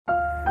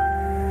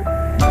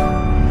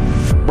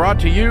Brought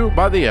to you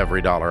by the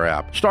EveryDollar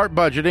app. Start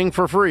budgeting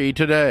for free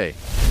today.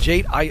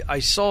 Jade, I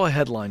saw a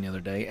headline the other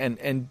day,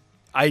 and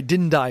I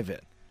didn't dive in.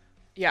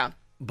 Yeah.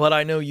 But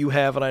I know you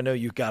have, and I know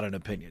you've got an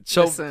opinion.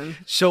 So, Listen.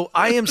 So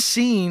I am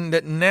seeing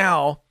that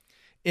now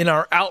in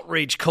our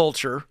outrage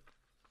culture,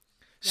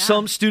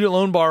 some student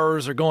loan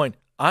borrowers are going,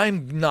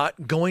 I'm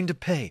not going to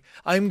pay.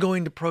 I'm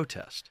going to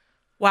protest.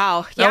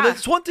 Wow. Now,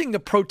 it's one thing to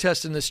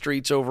protest in the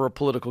streets over a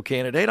political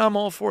candidate. I'm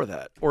all for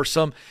that. Or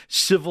some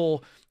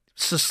civil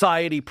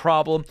society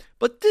problem.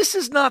 But this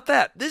is not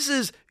that. This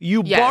is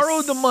you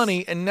borrowed the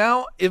money, and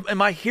now,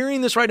 am I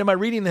hearing this right? Am I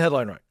reading the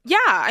headline right? Yeah.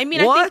 I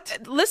mean, What? I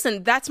think,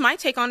 listen, that's my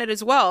take on it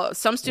as well.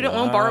 Some student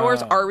loan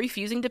borrowers are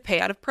refusing to pay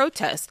out of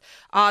protest.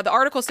 The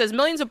article says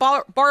millions of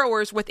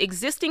borrowers with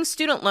existing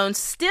student loans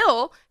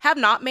still have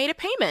not made a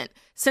payment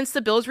since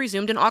the bills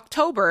resumed in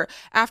October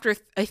after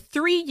a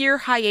 3-year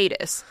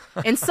hiatus.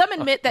 And some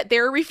admit that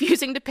they're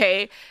refusing to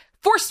pay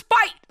for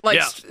spite,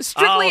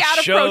 strictly out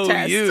of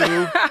protest.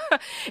 You.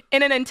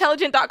 In an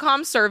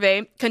Intelligent.com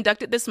survey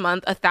conducted this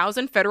month,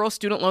 1,000 federal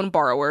student loan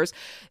borrowers,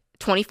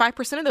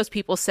 25% of those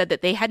people said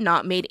that they had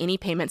not made any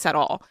payments at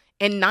all.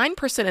 And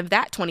 9% of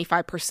that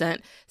 25%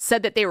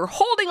 said that they were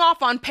holding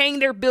off on paying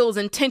their bills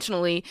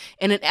intentionally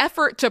in an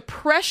effort to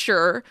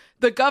pressure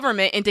the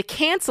government into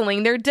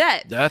canceling their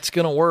debt. That's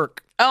going to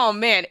work. Oh,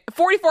 man.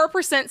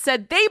 44%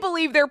 said they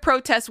believe their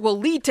protests will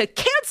lead to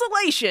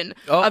cancellation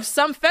of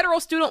some federal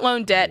student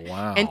loan debt.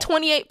 Wow. And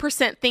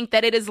 28% think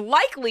that it is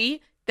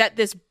likely that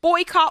this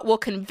boycott will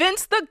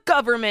convince the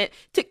government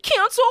to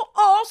cancel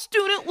all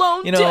student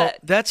loan debt.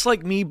 That's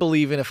like me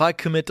believing if I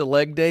commit to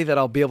leg day that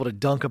I'll be able to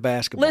dunk a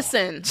basketball.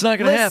 Listen. It's not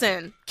going to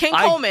happen. Ken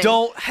Coleman. I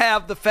don't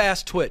have the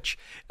fast twitch.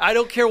 I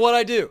don't care what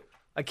I do.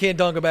 I can't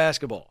dunk a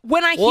basketball.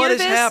 When I hear what is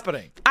this,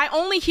 happening? I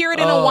only hear it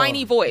in a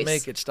whiny voice.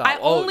 Make it stop. I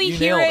only you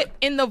hear nailed it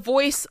in the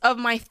voice of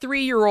my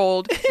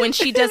 3-year-old when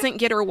she doesn't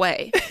get her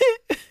way.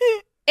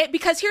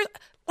 Because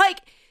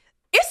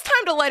it's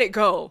time to let it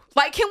go.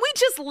 Can we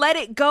just let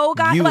it go,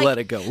 guys? You let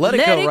it go. Let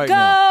it go right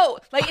now.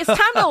 It's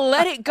time to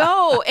let it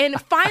go and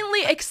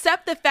finally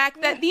accept the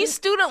fact that these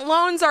student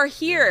loans are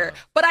here.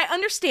 But I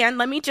understand,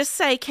 let me just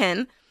say,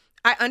 Ken,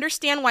 I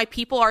understand why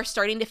people are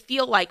starting to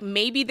feel like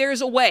maybe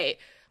there's a way.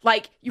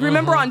 You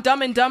remember on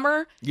Dumb and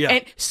Dumber? Yeah.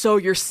 And so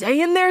you're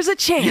saying there's a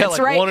chance,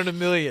 right? 1 in a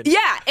million.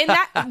 Yeah.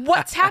 And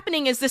what's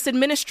happening is this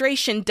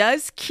administration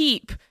does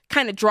keep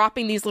kind of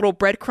dropping these little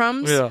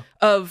breadcrumbs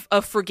of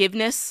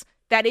forgiveness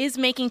that is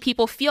making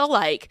people feel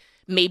like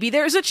maybe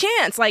there's a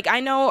chance. I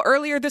know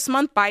earlier this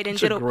month, Biden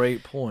did a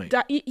great point.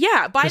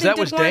 Yeah. Biden Because that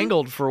was did one.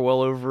 dangled for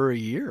well over a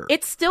year.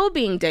 It's still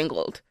being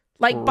dangled.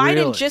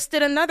 Biden just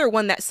did another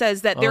one that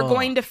says that they're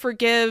going to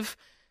forgive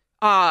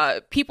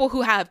people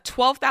who have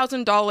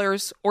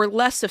 $12,000 or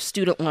less of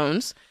student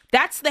loans.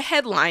 That's the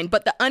headline,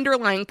 but the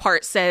underlying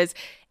part says,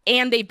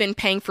 and they've been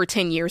paying for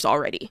 10 years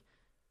already.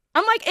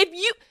 I'm like,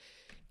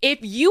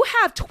 if you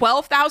have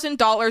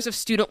 $12,000 of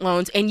student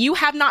loans and you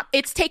have not,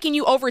 it's taken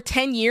you over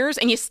 10 years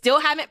and you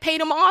still haven't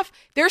paid them off,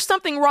 there's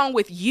something wrong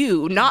with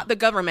you, not the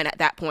government at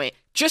that point.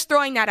 Just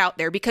throwing that out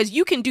there because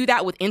you can do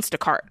that with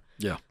Instacart.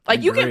 Yeah.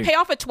 You can pay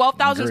off a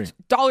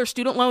 $12,000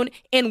 student loan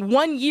in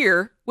 1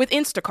 year with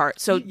Instacart.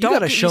 So you got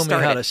to show me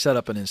how to set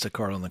up an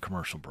Instacart on the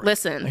commercial break.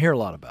 Listen. I hear a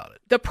lot about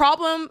it. The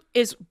problem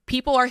is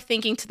people are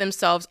thinking to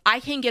themselves, I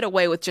can get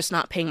away with just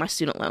not paying my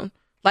student loan.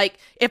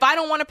 If I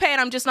don't want to pay it,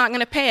 I'm just not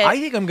going to pay it. I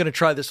think I'm going to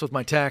try this with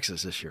my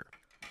taxes this year.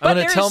 I'm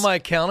going to tell my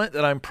accountant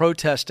that I'm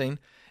protesting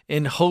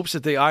in hopes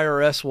that the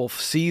IRS will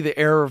see the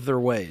error of their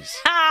ways.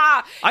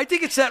 I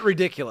think it's that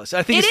ridiculous.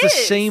 I think it's the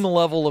same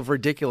level of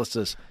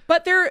ridiculousness.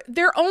 But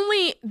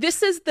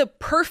this is the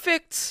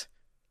perfect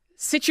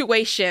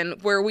situation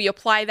where we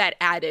apply that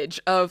adage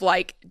of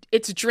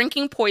it's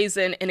drinking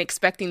poison and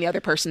expecting the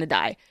other person to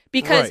die.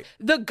 Because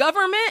the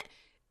government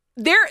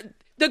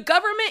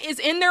is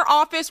in their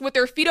office with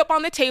their feet up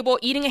on the table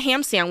eating a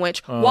ham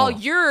sandwich while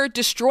you're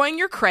destroying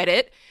your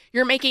credit.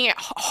 You're making it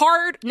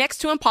hard, next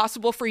to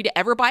impossible for you to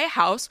ever buy a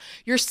house.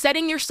 You're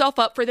setting yourself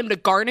up for them to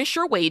garnish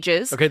your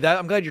wages. Okay,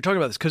 I'm glad you're talking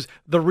about this because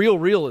the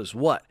real is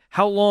what?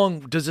 How long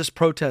does this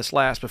protest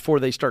last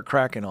before they start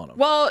cracking on them?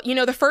 Well,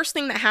 the first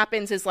thing that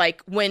happens is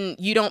when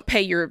you don't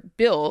pay your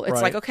bill,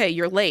 it's okay,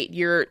 you're late.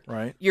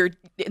 And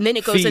then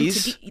it goes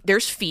into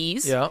there's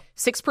fees. Yeah.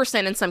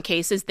 6% in some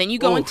cases. Then you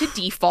go into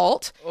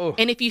default.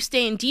 And if you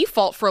stay in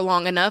default for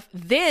long enough,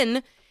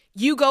 then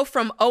you go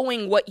from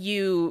owing what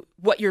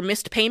your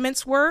missed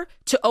payments were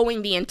to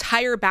owing the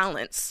entire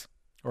balance.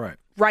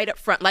 Right up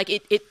front.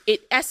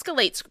 It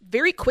escalates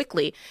very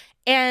quickly.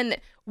 And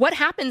what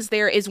happens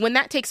there is when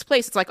that takes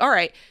place, it's all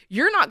right,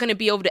 you're not going to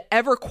be able to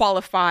ever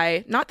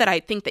qualify. Not that I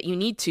think that you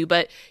need to,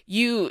 but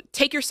you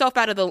take yourself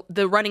out of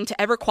the running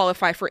to ever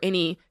qualify for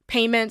any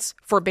payments,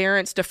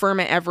 forbearance,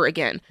 deferment ever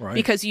again.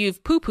 Because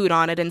you've poo-pooed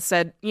on it and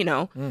said,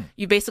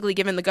 you've basically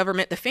given the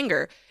government the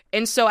finger.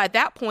 And so at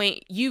that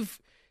point, you've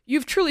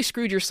truly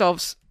screwed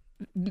yourselves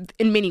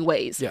in many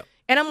ways. Yeah.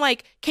 And I'm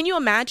like, can you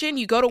imagine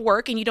you go to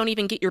work and you don't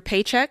even get your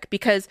paycheck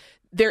because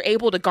they're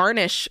able to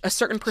garnish a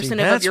certain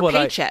percentage of your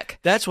paycheck?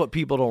 That's what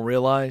people don't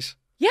realize.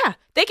 Yeah,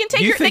 they can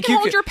take they can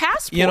hold your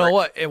passport. You know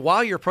what? And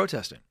while you're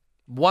protesting,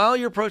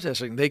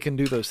 they can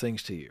do those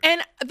things to you.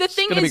 And the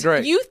thing is,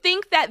 you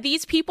think that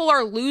these people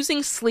are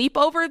losing sleep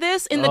over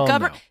this in the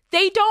government? No.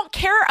 They don't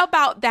care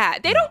about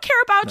that. They don't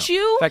care about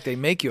you. In fact, they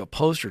make you a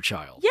poster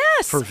child.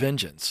 Yes. For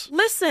vengeance.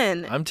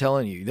 Listen. I'm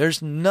telling you,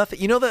 there's nothing.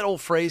 You know that old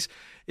phrase?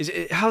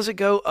 How's it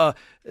go?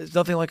 It's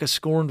nothing like a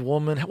scorned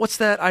woman. What's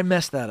that? I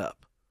messed that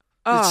up.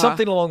 It's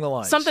something along the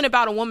lines. Something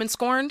about a woman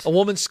scorned? A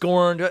woman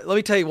scorned. Let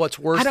me tell you what's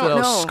worse than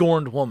a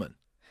scorned woman.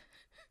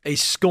 A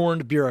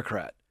scorned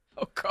bureaucrat.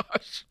 Oh,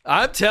 gosh.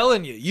 I'm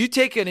telling you, you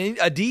take a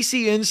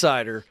DC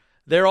insider,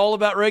 they're all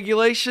about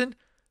regulation,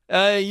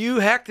 you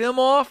hack them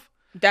off,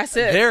 that's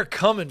it. They're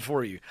coming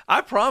for you.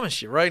 I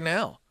promise you right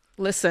now.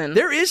 Listen.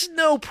 There is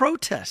no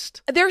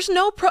protest. There's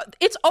no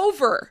it's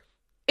over.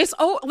 It's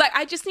like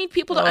I just need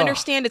people to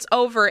understand it's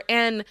over.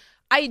 And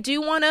I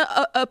do want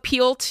to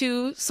appeal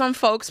to some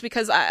folks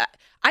because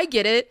I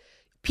get it.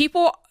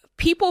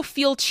 People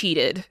feel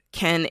cheated,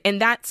 Ken,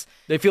 and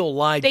they feel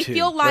lied to. They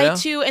feel lied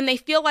to, and they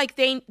feel like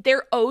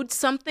they're owed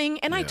something.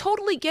 And I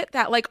totally get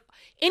that. Like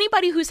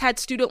anybody who's had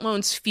student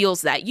loans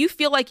feels that. You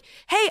feel like,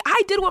 hey,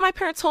 I did what my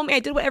parents told me. I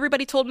did what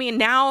everybody told me, and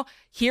now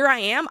here I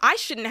am. I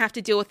shouldn't have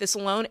to deal with this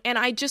alone. And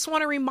I just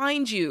want to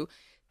remind you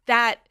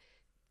that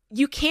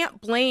you can't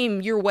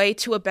blame your way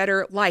to a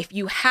better life.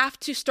 You have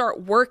to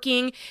start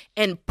working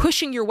and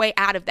pushing your way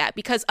out of that,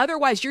 because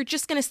otherwise you're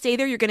just going to stay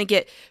there. You're going to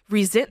get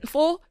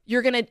resentful.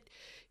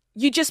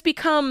 You just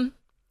become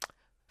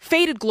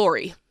faded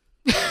glory.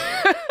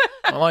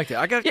 I like that.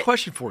 I got a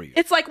question for you.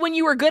 It's like when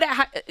you were good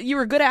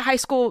at high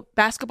school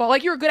basketball.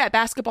 Like you were good at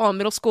basketball in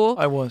middle school.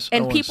 I was.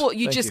 And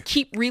you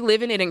keep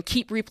reliving it and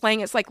keep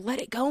replaying. It's like, let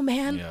it go,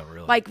 man. Yeah,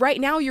 really. Like right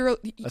now you're a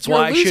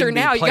why loser I shouldn't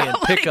now. Be playing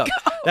pickup.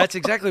 That's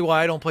exactly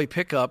why I don't play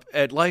pickup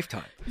at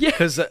Lifetime. Yeah.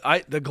 Because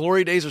the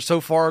glory days are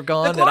so far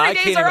gone that I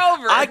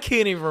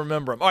can't even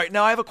remember them. All right,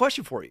 now I have a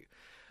question for you.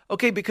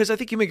 Okay, because I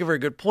think you make a very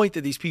good point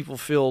that these people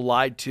feel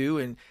lied to,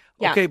 and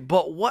okay,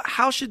 but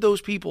how should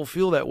those people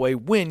feel that way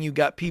when you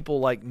got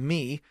people like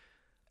me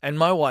and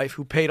my wife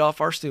who paid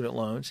off our student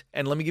loans?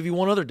 And let me give you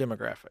one other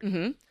demographic.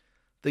 Mm-hmm.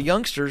 The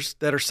youngsters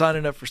that are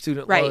signing up for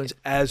student loans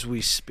as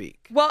we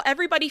speak. Well,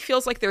 everybody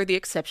feels like they're the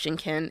exception,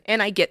 Ken,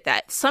 and I get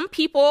that. Some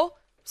people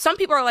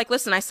are like,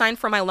 listen, I signed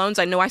for my loans.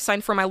 I know I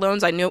signed for my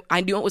loans. I knew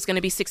it was going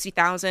to be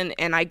 $60,000,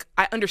 and I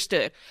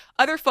understood.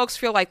 Other folks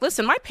feel like,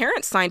 listen, my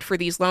parents signed for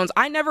these loans.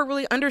 I never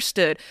really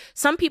understood.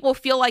 Some people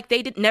feel like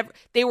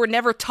they were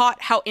never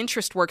taught how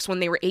interest works when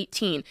they were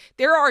 18.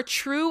 There are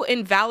true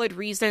and valid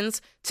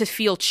reasons to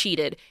feel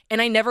cheated, and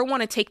I never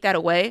want to take that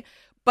away.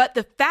 But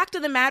the fact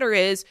of the matter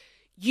is,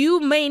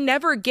 you may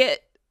never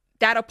get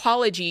that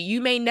apology. You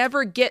may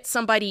never get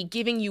somebody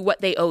giving you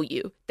what they owe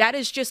you. That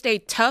is just a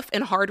tough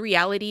and hard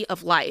reality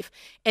of life.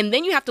 And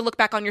then you have to look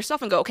back on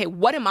yourself and go, okay,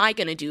 what am I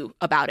going to do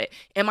about it?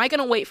 Am I going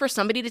to wait for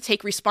somebody to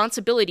take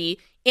responsibility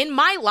in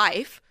my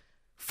life,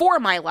 for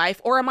my life?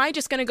 Or am I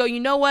just going to go, you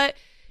know what?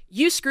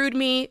 You screwed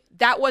me.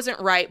 That wasn't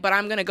right, but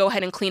I'm going to go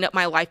ahead and clean up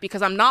my life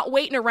because I'm not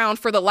waiting around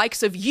for the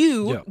likes of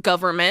you,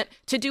 government,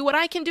 to do what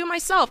I can do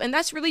myself. And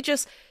that's really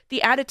just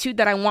the attitude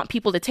that I want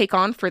people to take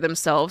on for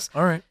themselves.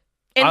 All right.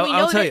 And we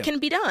know that it can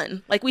be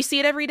done. Like, we see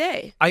it every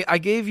day. I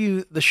gave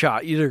you the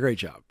shot. You did a great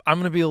job. I'm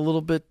going to be a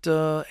little bit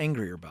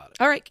angrier about it.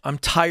 All right. I'm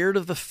tired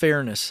of the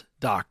fairness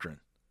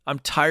doctrine. I'm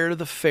tired of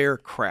the fair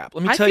crap.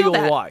 Let me tell you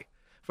why.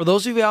 For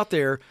those of you out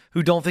there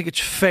who don't think it's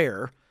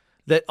fair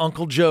that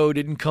Uncle Joe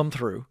didn't come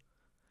through,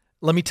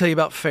 let me tell you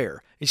about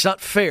fair. It's not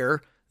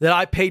fair that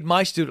I paid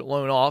my student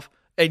loan off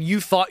and you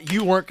thought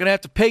you weren't going to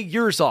have to pay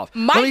yours off.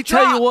 Let me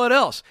tell you what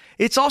else.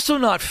 It's also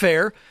not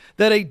fair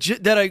that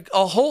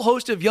a whole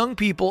host of young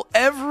people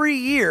every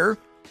year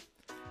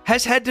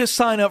has had to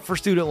sign up for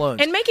student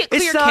loans. And make it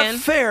clear, it's not Ken,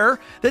 fair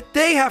that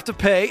they have to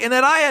pay and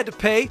that I had to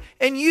pay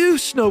and you,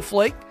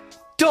 snowflake,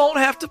 don't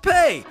have to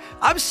pay.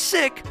 I'm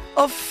sick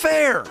of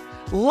fair.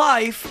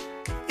 Life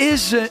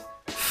isn't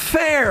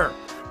fair.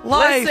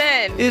 Life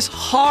is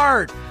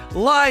hard.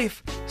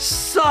 Life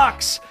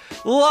sucks.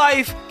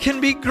 Life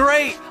can be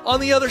great on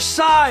the other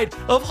side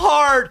of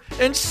hard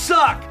and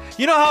suck.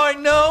 You know how I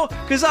know?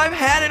 Because I've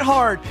had it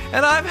hard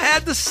and I've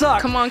had the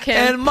suck. Come on,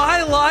 Ken. And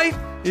my life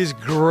is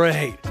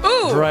great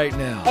right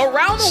now.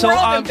 Around the world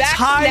and back.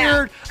 So I'm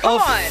tired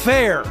of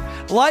fair.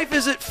 Life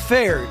isn't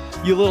fair,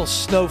 you little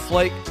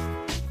snowflake.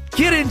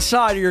 Get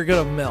inside or you're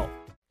going to melt.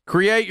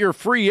 Create your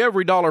free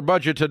EveryDollar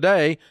budget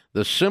today,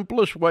 the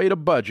simplest way to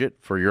budget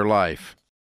for your life.